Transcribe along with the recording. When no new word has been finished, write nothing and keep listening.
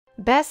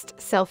Best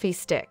Selfie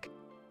Stick.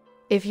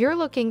 If you're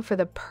looking for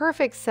the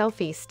perfect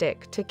selfie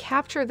stick to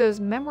capture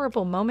those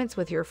memorable moments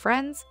with your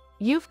friends,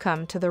 you've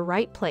come to the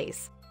right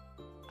place.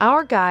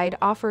 Our guide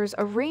offers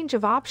a range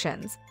of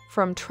options,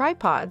 from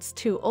tripods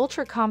to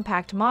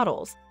ultra-compact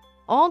models,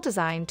 all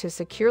designed to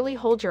securely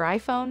hold your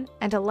iPhone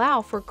and allow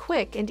for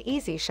quick and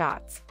easy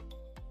shots.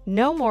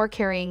 No more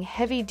carrying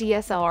heavy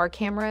DSLR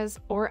cameras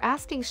or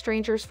asking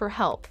strangers for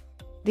help.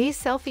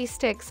 These selfie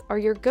sticks are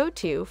your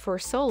go-to for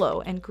solo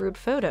and group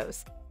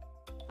photos.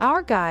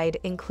 Our guide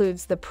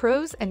includes the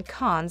pros and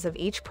cons of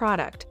each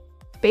product,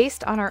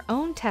 based on our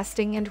own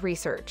testing and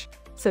research,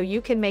 so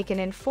you can make an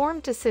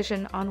informed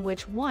decision on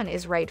which one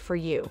is right for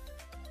you.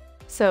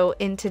 So,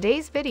 in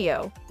today's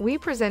video, we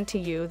present to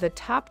you the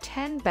top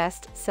 10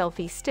 best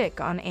selfie stick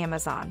on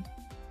Amazon.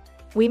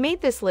 We made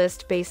this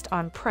list based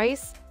on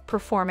price,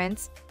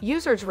 performance,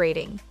 users'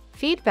 rating,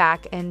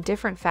 feedback, and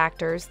different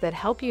factors that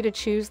help you to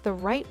choose the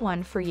right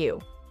one for you.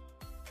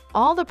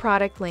 All the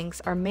product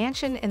links are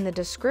mentioned in the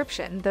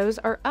description. Those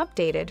are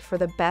updated for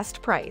the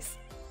best price.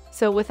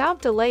 So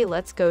without delay,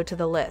 let's go to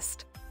the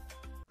list.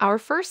 Our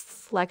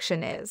first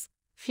selection is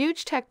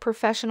Fugetek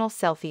Professional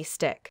Selfie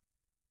Stick.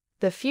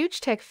 The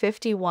Fugetek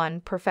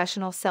 51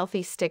 Professional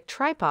Selfie Stick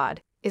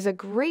Tripod is a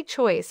great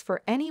choice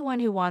for anyone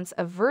who wants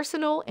a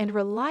versatile and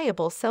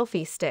reliable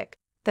selfie stick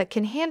that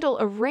can handle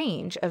a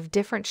range of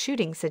different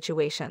shooting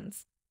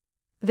situations.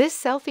 This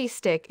selfie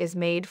stick is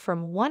made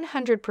from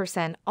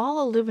 100%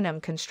 all-aluminum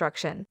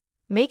construction,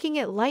 making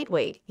it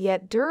lightweight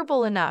yet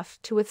durable enough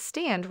to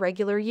withstand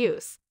regular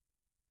use.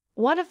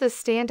 One of the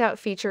standout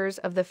features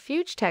of the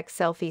Fugetek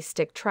Selfie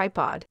Stick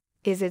Tripod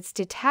is its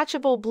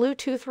detachable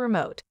Bluetooth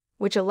remote,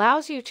 which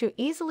allows you to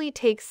easily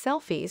take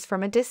selfies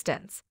from a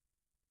distance.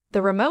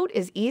 The remote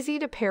is easy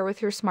to pair with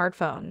your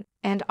smartphone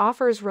and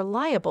offers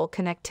reliable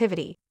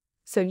connectivity,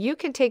 so you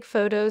can take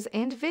photos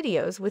and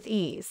videos with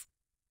ease.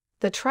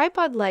 The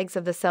tripod legs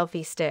of the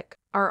selfie stick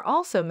are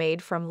also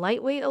made from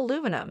lightweight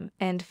aluminum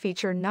and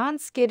feature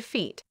non-skid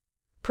feet,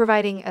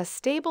 providing a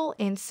stable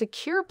and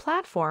secure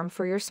platform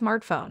for your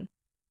smartphone.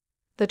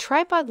 The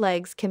tripod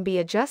legs can be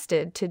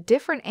adjusted to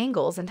different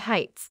angles and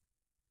heights.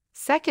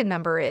 Second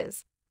number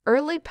is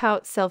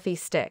Erligpowht Selfie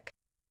Stick.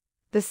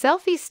 The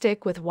selfie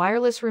stick with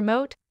wireless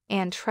remote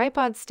and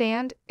tripod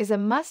stand is a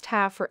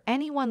must-have for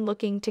anyone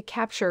looking to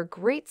capture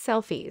great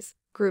selfies,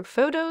 group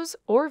photos,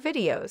 or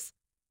videos.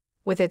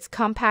 With its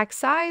compact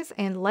size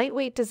and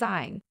lightweight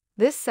design,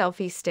 this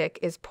selfie stick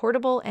is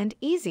portable and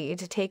easy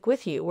to take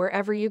with you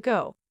wherever you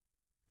go.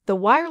 The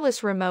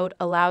wireless remote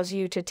allows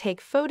you to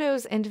take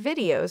photos and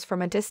videos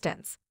from a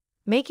distance,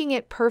 making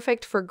it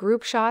perfect for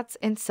group shots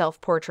and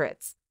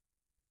self-portraits.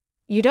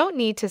 You don't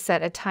need to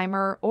set a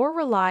timer or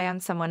rely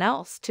on someone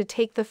else to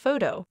take the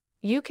photo.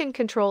 You can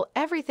control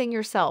everything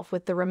yourself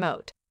with the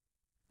remote.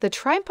 The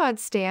tripod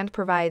stand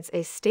provides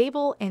a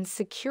stable and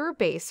secure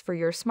base for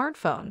your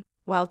smartphone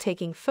while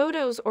taking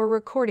photos or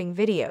recording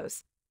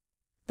videos.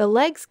 The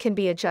legs can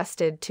be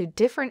adjusted to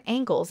different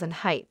angles and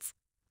heights,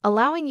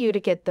 allowing you to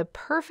get the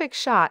perfect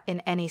shot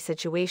in any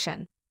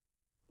situation.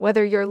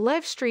 Whether you're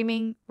live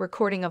streaming,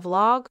 recording a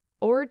vlog,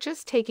 or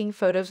just taking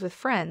photos with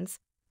friends,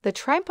 the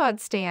tripod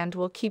stand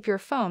will keep your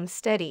phone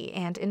steady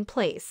and in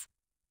place.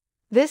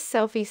 This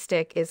selfie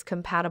stick is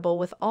compatible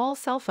with all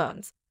cell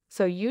phones,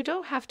 so you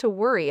don't have to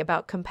worry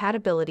about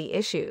compatibility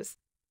issues.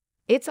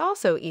 It's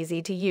also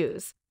easy to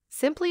use.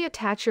 Simply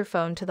attach your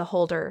phone to the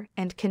holder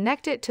and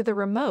connect it to the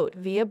remote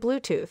via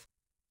Bluetooth.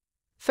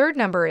 Third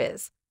number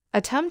is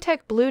Atumtek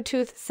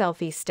Bluetooth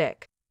Selfie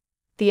Stick.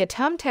 The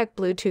Atumtek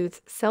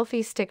Bluetooth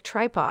Selfie Stick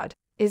Tripod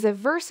is a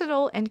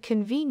versatile and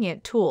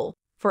convenient tool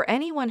for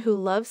anyone who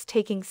loves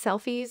taking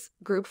selfies,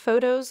 group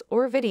photos,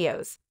 or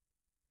videos.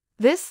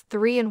 This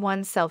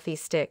 3-in-1 selfie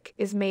stick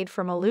is made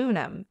from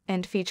aluminum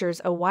and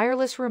features a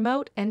wireless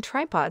remote and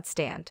tripod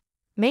stand,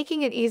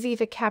 making it easy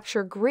to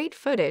capture great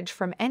footage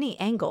from any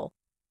angle.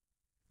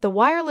 The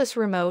wireless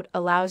remote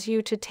allows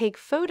you to take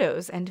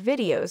photos and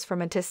videos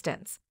from a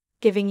distance,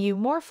 giving you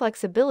more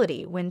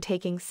flexibility when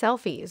taking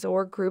selfies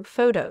or group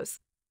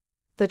photos.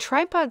 The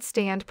tripod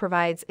stand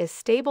provides a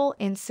stable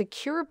and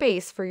secure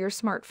base for your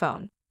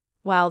smartphone,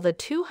 while the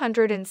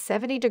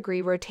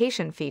 270-degree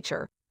rotation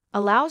feature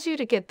allows you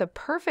to get the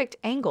perfect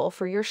angle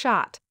for your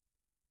shot.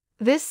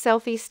 This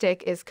selfie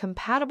stick is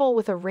compatible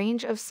with a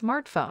range of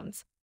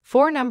smartphones.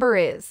 Fourth number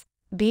is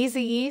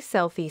BZE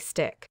Selfie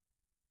Stick.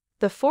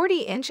 The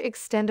 40-inch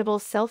extendable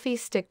selfie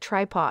stick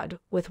tripod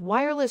with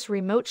wireless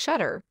remote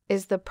shutter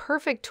is the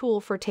perfect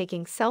tool for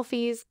taking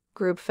selfies,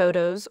 group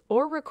photos,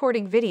 or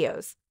recording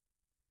videos.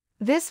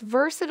 This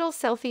versatile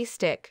selfie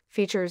stick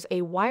features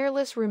a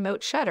wireless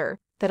remote shutter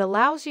that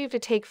allows you to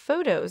take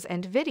photos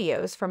and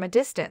videos from a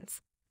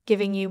distance,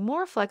 giving you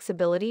more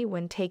flexibility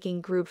when taking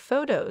group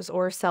photos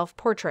or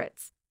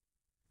self-portraits.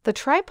 The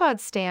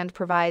tripod stand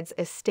provides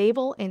a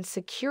stable and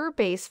secure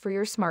base for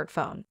your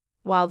smartphone,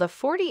 while the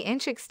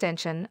 40-inch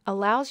extension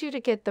allows you to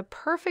get the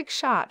perfect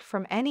shot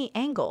from any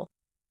angle.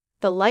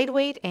 The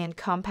lightweight and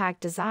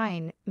compact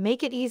design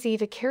make it easy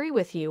to carry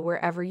with you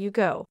wherever you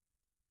go.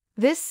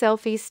 This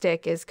selfie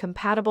stick is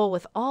compatible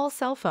with all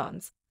cell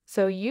phones,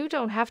 so you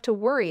don't have to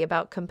worry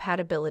about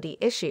compatibility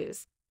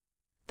issues.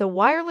 The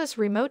wireless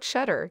remote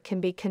shutter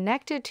can be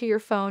connected to your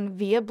phone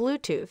via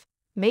Bluetooth,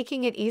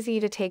 making it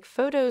easy to take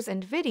photos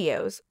and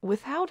videos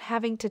without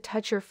having to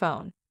touch your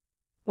phone.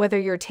 Whether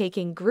you're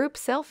taking group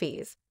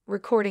selfies,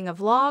 recording a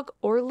vlog,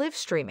 or live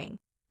streaming,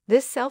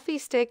 this selfie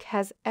stick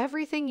has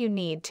everything you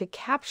need to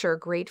capture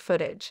great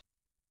footage.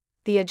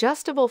 The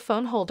adjustable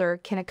phone holder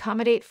can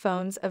accommodate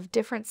phones of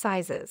different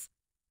sizes.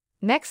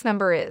 Next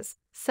number is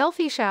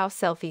SelfieShow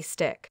Selfie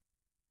Stick.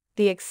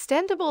 The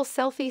extendable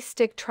selfie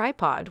stick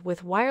tripod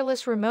with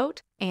wireless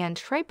remote and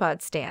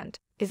tripod stand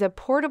is a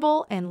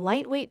portable and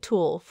lightweight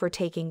tool for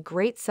taking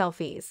great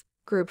selfies,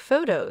 group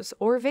photos,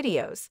 or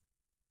videos.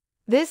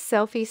 This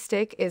selfie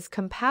stick is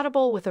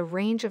compatible with a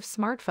range of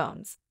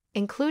smartphones,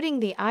 including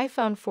the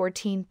iPhone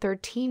 14,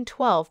 13,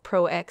 12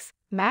 Pro X,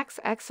 Max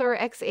XR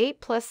X8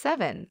 Plus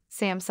 7,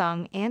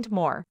 Samsung, and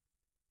more.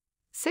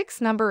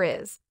 Sixth number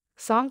is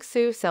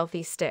kzomKzoo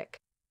Selfie Stick.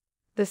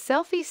 The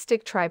selfie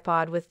stick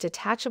tripod with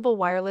detachable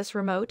wireless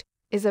remote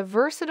is a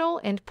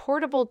versatile and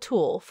portable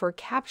tool for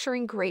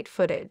capturing great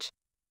footage.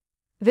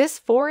 This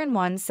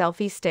 4-in-1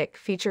 selfie stick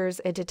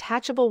features a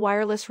detachable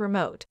wireless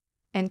remote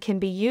and can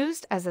be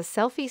used as a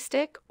selfie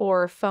stick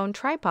or phone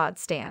tripod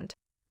stand,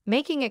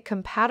 making it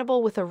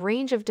compatible with a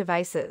range of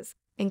devices,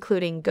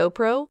 including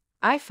GoPro,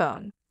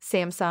 iPhone,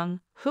 Samsung,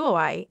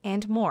 Huawei,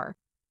 and more.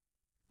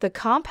 The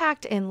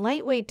compact and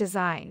lightweight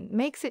design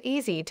makes it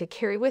easy to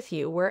carry with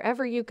you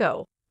wherever you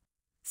go.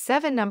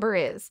 7 number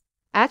is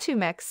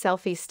Atumek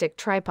Selfie Stick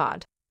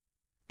Tripod.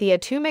 The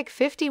Atumek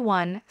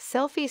 51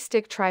 Selfie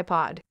Stick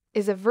Tripod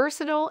is a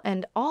versatile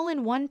and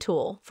all-in-one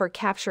tool for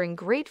capturing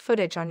great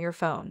footage on your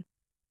phone.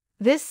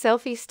 This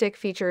selfie stick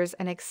features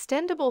an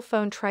extendable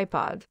phone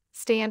tripod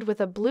stand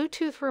with a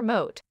Bluetooth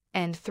remote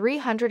and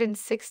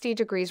 360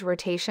 degrees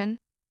rotation,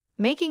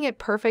 making it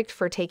perfect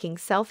for taking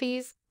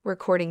selfies,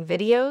 recording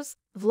videos,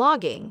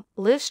 vlogging,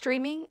 live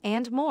streaming,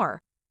 and more.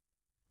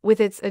 With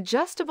its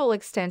adjustable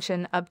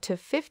extension up to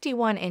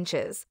 51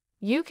 inches,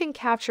 you can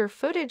capture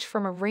footage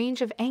from a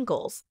range of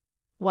angles,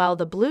 while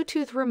the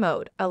Bluetooth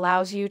remote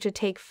allows you to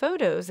take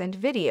photos and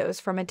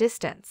videos from a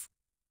distance.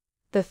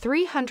 The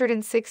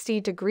 360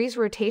 degrees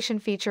rotation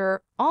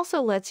feature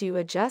also lets you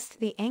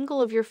adjust the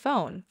angle of your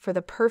phone for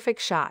the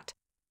perfect shot.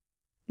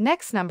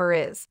 Next number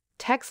is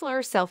Texlar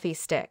Selfie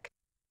Stick.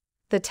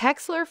 The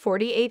Texlar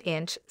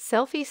 48-inch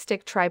selfie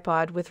stick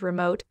tripod with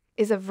remote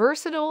is a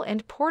versatile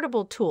and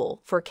portable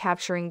tool for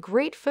capturing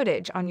great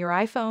footage on your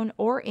iPhone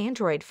or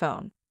Android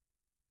phone.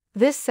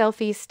 This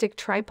selfie stick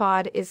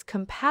tripod is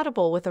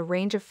compatible with a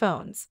range of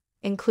phones,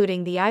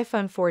 including the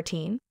iPhone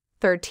 14,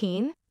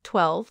 13,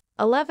 12,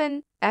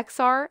 11,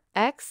 XR,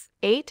 X,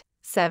 8,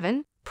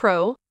 7,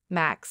 Pro,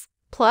 Max,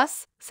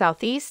 Plus,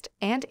 Southeast,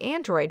 and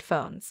Android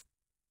phones.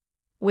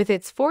 With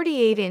its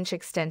 48-inch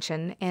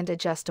extension and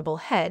adjustable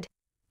head,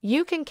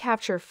 you can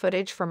capture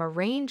footage from a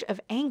range of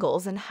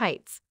angles and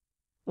heights,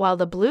 while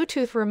the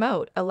Bluetooth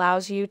remote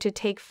allows you to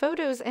take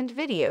photos and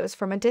videos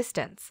from a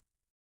distance.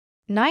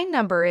 9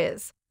 number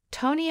is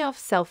Toneof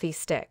Selfie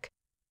Stick.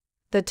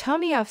 The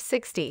Toneof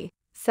 60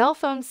 Cell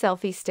Phone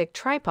Selfie Stick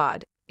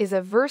Tripod is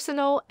a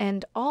versatile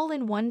and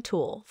all-in-one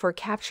tool for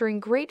capturing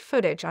great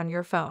footage on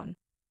your phone.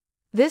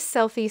 This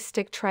selfie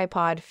stick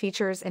tripod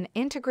features an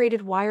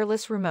integrated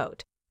wireless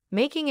remote,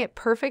 making it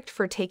perfect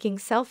for taking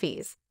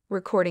selfies,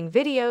 recording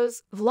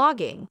videos,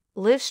 vlogging,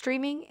 live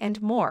streaming,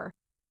 and more.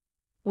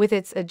 With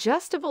its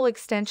adjustable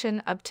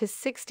extension up to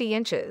 60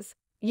 inches,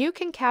 you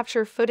can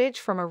capture footage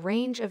from a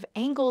range of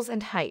angles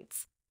and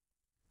heights.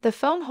 The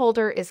phone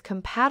holder is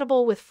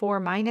compatible with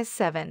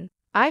 4-7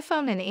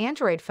 iPhone and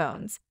Android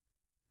phones.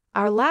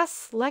 Our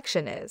last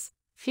selection is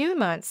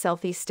Feuymoent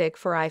Selfie Stick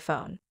for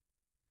iPhone.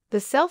 The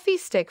selfie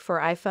stick for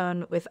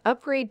iPhone with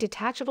upgrade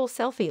detachable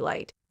selfie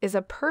light is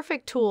a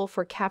perfect tool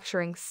for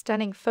capturing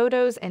stunning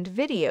photos and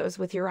videos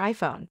with your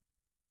iPhone.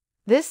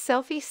 This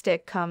selfie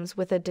stick comes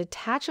with a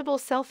detachable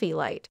selfie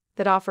light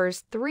that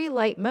offers 3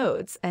 light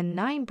modes and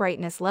 9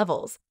 brightness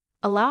levels,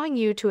 allowing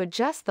you to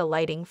adjust the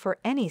lighting for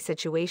any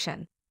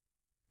situation.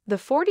 The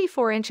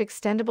 44-inch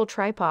extendable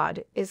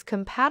tripod is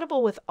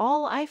compatible with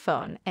all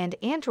iPhone and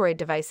Android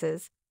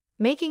devices,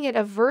 making it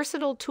a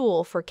versatile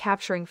tool for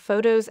capturing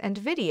photos and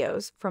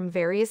videos from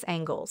various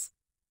angles.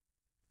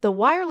 The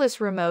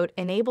wireless remote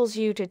enables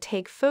you to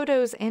take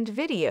photos and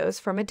videos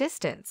from a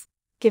distance,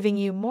 giving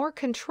you more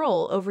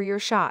control over your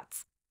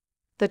shots.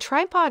 The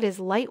tripod is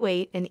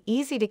lightweight and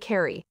easy to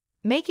carry,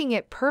 making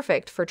it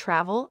perfect for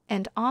travel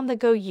and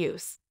on-the-go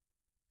use.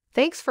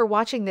 Thanks for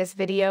watching this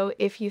video.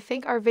 If you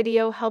think our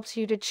video helps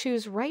you to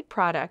choose right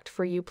product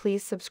for you,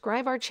 please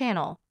subscribe our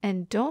channel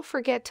and don't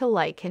forget to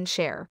like and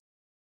share.